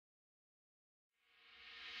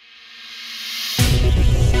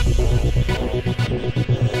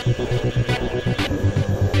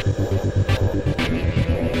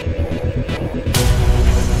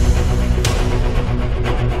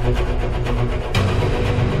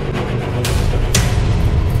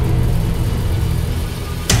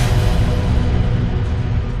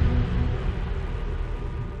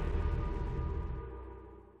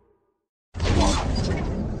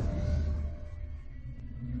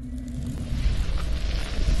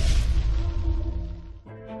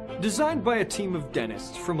Designed by a team of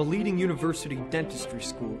dentists from a leading university dentistry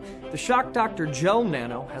school, the Shock Doctor Gel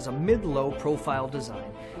Nano has a mid-low profile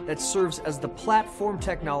design that serves as the platform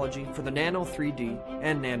technology for the Nano 3D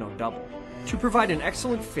and Nano Double. To provide an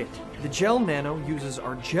excellent fit, the Gel Nano uses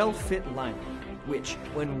our Gel Fit liner, which,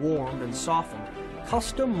 when warmed and softened,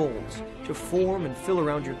 custom molds to form and fill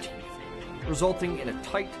around your teeth, resulting in a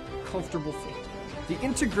tight, comfortable fit. The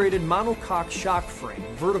integrated monocoque shock frame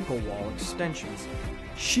vertical wall extensions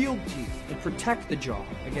shield teeth and protect the jaw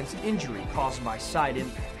against injury caused by side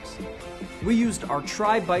impacts. We used our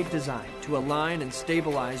tri-bite design to align and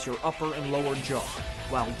stabilize your upper and lower jaw,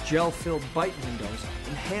 while gel-filled bite windows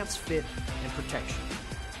enhance fit and protection.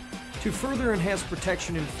 To further enhance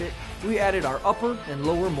protection and fit, we added our upper and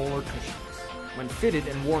lower molar cushions. When fitted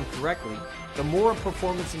and worn correctly, the Mora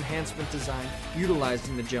Performance Enhancement design utilized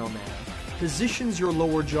in the Gel Nano positions your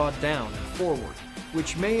lower jaw down and forward,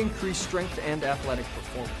 which may increase strength and athletic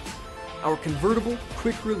performance. Our convertible,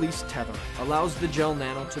 quick-release tether allows the Gel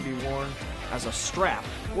Nano to be worn as a strap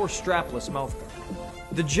or strapless mouthguard.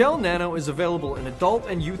 The Gel Nano is available in adult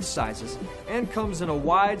and youth sizes and comes in a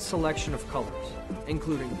wide selection of colors,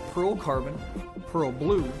 including pearl carbon, pearl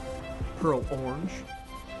blue, pearl orange,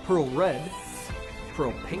 pearl red,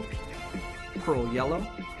 pearl pink, pearl yellow,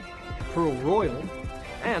 pearl royal,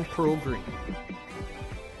 and pearl green.